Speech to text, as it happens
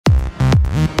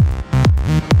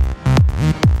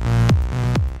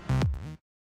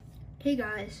Hey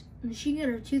guys, Machine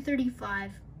Gunner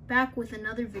 235 back with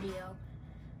another video.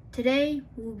 Today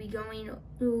we'll be going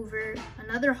over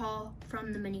another haul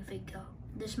from TheMinifigCo.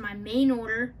 This is my main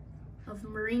order of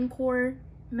Marine Corps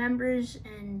members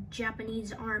and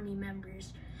Japanese Army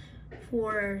members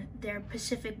for their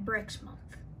Pacific Bricks month.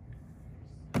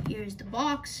 Here's the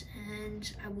box,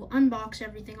 and I will unbox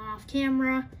everything off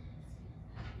camera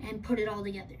and put it all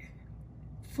together.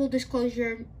 Full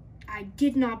disclosure, I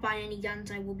did not buy any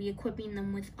guns. I will be equipping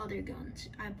them with other guns.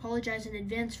 I apologize in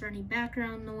advance for any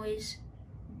background noise.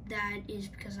 That is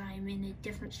because I am in a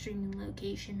different streaming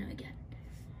location again.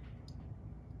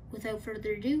 Without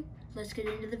further ado, let's get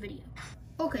into the video.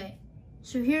 Okay,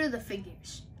 so here are the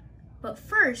figures. But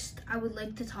first, I would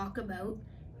like to talk about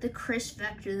the Chris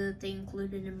Vector that they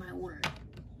included in my order.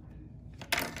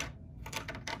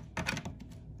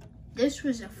 This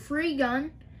was a free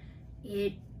gun.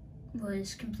 It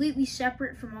was completely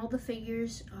separate from all the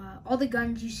figures. All the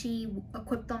guns you see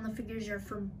equipped on the figures are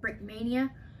from Brickmania.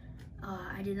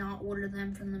 I did not order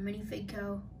them from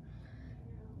TheMinifigCo.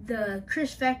 The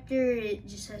Chris Vector, it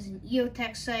just has an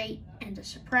EOTech sight and a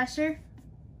suppressor.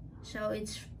 So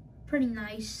it's pretty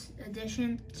nice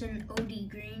addition. It's in OD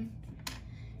green.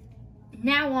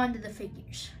 Now on to the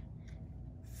figures.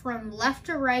 From left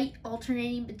to right,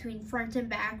 alternating between front and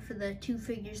back for the two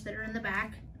figures that are in the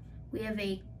back, we have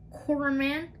a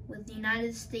corpsman with the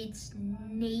United States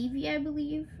Navy, I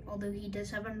believe, although he does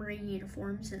have a Marine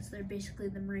uniform since they're basically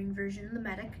the Marine version of the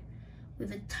medic. We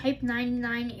have a Type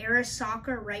 99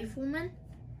 Arisaka rifleman.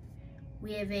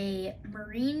 We have a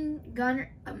machine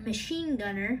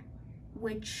gunner,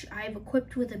 which I've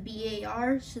equipped with a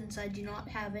BAR since I do not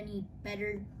have any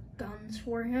better guns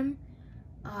for him.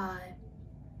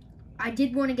 I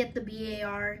did want to get the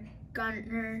BAR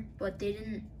gunner, but they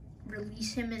didn't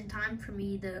release him in time for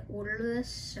me to order this,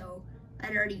 so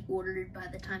I'd already ordered it by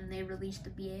the time they released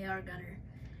the BAR gunner.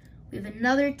 We have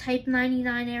another Type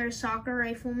 99 Arisaka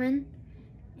rifleman,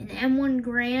 an M1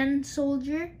 Grand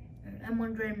soldier, or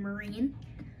M1 Grand Marine,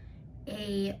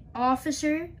 a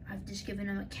officer. I've just given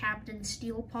him a Captain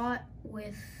Steel Pot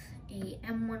with a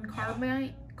M1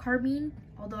 carbine,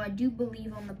 although I do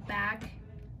believe on the back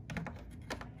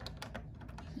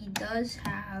he does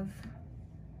have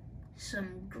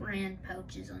some grand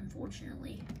pouches,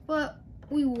 unfortunately, but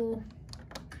we will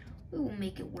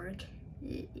make it work.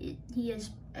 He has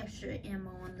extra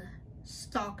ammo on the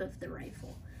stock of the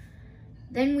rifle.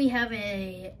 Then we have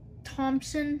a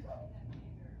Thompson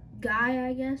guy,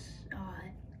 I guess.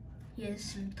 He has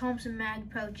some Thompson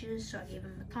mag pouches, so I gave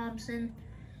him a Thompson.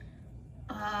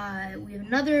 We have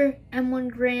another M1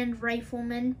 Grand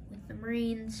rifleman with the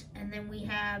Marines, and then we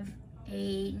have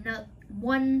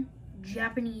one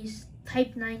Japanese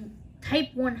Type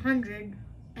 100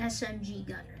 SMG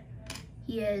gunner.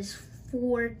 He has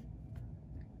 4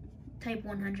 Type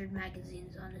 100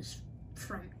 magazines on his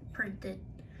front printed.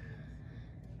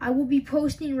 I will be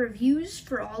posting reviews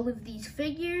for all of these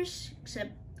figures,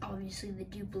 except obviously the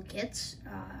duplicates.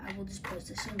 I will just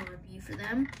post a single review for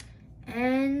them.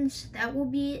 And that will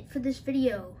be it for this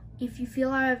video. If you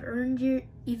feel I have earned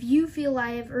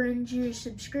your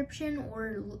subscription,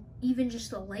 or even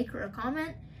just a like or a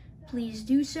comment, please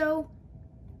do so.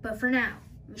 But for now,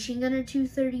 Machine Gunner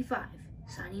 235,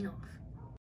 signing off.